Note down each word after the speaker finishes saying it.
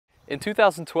In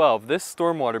 2012, this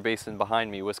stormwater basin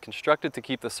behind me was constructed to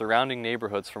keep the surrounding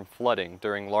neighborhoods from flooding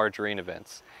during large rain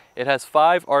events. It has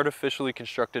 5 artificially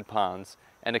constructed ponds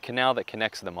and a canal that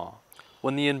connects them all.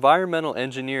 When the environmental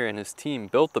engineer and his team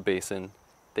built the basin,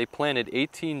 they planted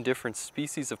 18 different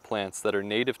species of plants that are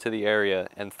native to the area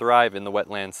and thrive in the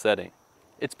wetland setting.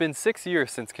 It's been 6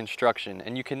 years since construction,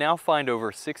 and you can now find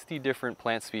over 60 different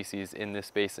plant species in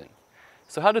this basin.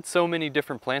 So how did so many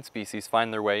different plant species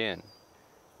find their way in?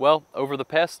 Well, over the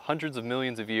past hundreds of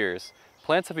millions of years,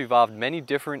 plants have evolved many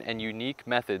different and unique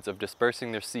methods of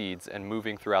dispersing their seeds and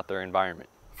moving throughout their environment.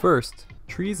 First,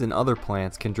 trees and other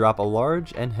plants can drop a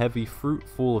large and heavy fruit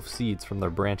full of seeds from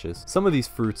their branches. Some of these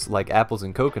fruits, like apples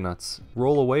and coconuts,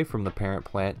 roll away from the parent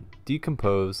plant,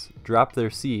 decompose, drop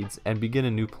their seeds, and begin a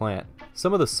new plant.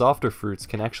 Some of the softer fruits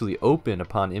can actually open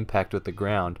upon impact with the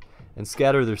ground and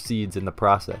scatter their seeds in the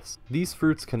process. These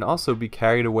fruits can also be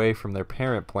carried away from their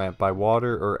parent plant by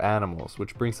water or animals,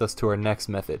 which brings us to our next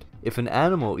method. If an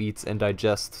animal eats and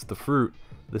digests the fruit,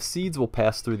 the seeds will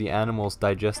pass through the animal's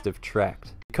digestive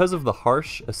tract. Because of the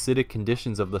harsh, acidic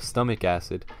conditions of the stomach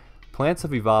acid, plants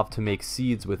have evolved to make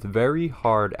seeds with very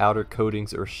hard outer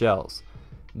coatings or shells.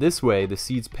 This way, the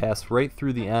seeds pass right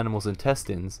through the animal's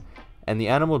intestines, and the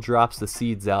animal drops the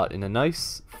seeds out in a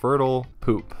nice, fertile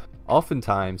poop.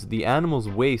 Oftentimes, the animal's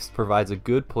waste provides a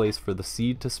good place for the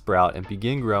seed to sprout and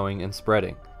begin growing and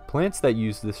spreading. Plants that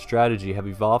use this strategy have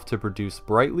evolved to produce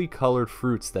brightly colored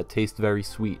fruits that taste very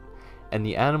sweet, and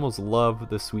the animals love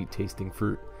the sweet-tasting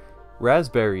fruit.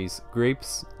 Raspberries,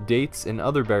 grapes, dates, and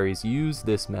other berries use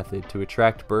this method to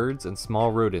attract birds and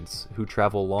small rodents who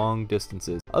travel long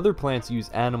distances. Other plants use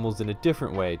animals in a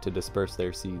different way to disperse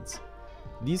their seeds.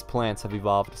 These plants have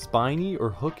evolved spiny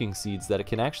or hooking seeds that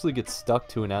can actually get stuck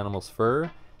to an animal's fur,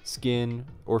 skin,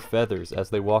 or feathers as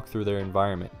they walk through their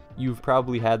environment. You've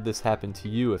probably had this happen to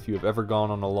you if you have ever gone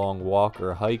on a long walk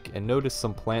or hike and noticed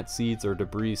some plant seeds or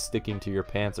debris sticking to your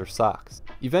pants or socks.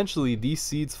 Eventually, these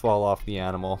seeds fall off the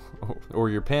animal, or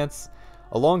your pants,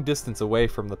 a long distance away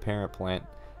from the parent plant.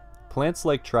 Plants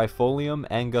like Trifolium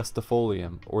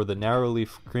angustifolium, or the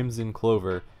narrowleaf crimson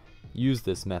clover, use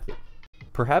this method.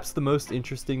 Perhaps the most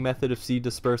interesting method of seed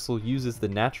dispersal uses the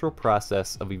natural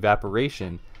process of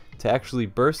evaporation to actually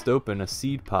burst open a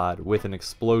seed pod with an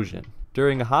explosion.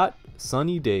 During hot,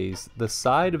 sunny days, the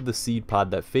side of the seed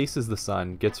pod that faces the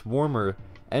sun gets warmer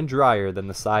and drier than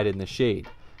the side in the shade,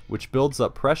 which builds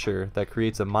up pressure that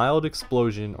creates a mild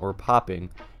explosion or popping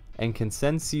and can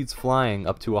send seeds flying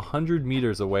up to 100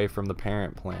 meters away from the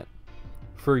parent plant.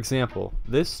 For example,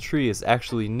 this tree is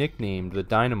actually nicknamed the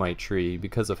dynamite tree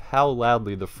because of how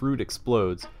loudly the fruit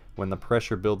explodes when the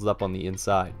pressure builds up on the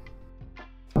inside.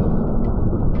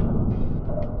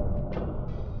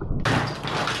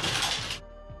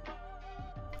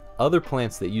 Other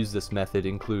plants that use this method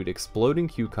include exploding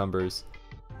cucumbers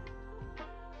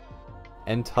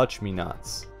and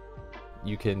touch-me-nots.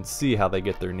 You can see how they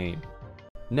get their name.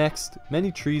 Next,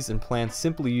 many trees and plants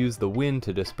simply use the wind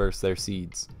to disperse their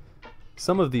seeds.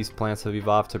 Some of these plants have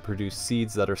evolved to produce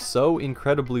seeds that are so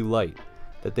incredibly light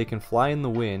that they can fly in the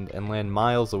wind and land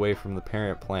miles away from the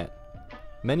parent plant.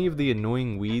 Many of the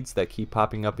annoying weeds that keep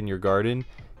popping up in your garden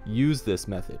use this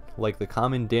method, like the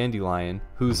common dandelion,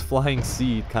 whose flying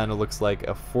seed kind of looks like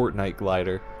a Fortnite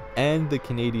glider, and the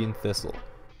Canadian thistle.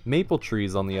 Maple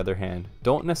trees, on the other hand,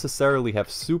 don't necessarily have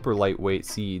super lightweight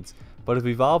seeds, but have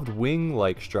evolved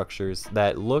wing-like structures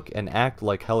that look and act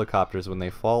like helicopters when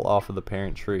they fall off of the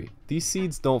parent tree. These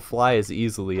seeds don't fly as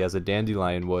easily as a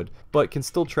dandelion would, but can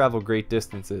still travel great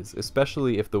distances,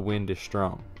 especially if the wind is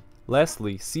strong.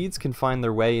 Lastly, seeds can find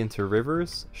their way into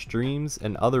rivers, streams,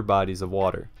 and other bodies of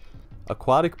water.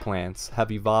 Aquatic plants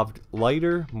have evolved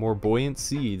lighter, more buoyant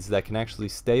seeds that can actually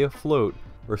stay afloat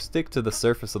or stick to the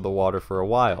surface of the water for a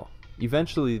while.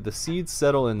 Eventually, the seeds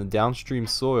settle in the downstream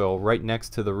soil right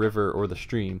next to the river or the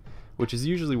stream, which is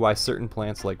usually why certain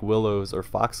plants like willows or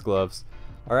foxgloves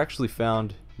are actually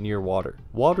found near water.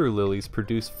 Water lilies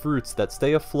produce fruits that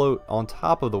stay afloat on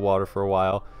top of the water for a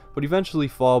while, but eventually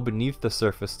fall beneath the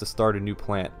surface to start a new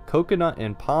plant. Coconut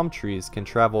and palm trees can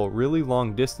travel really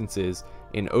long distances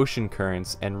in ocean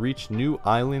currents and reach new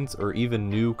islands or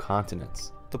even new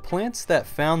continents. The plants that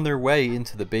found their way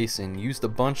into the basin used a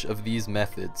bunch of these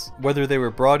methods. Whether they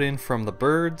were brought in from the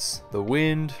birds, the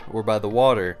wind, or by the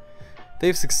water,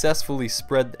 they've successfully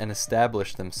spread and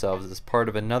established themselves as part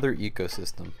of another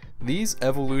ecosystem. These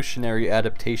evolutionary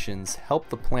adaptations help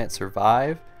the plant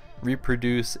survive,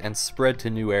 reproduce, and spread to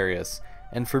new areas,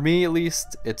 and for me at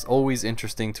least, it's always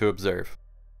interesting to observe.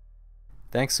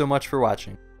 Thanks so much for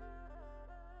watching.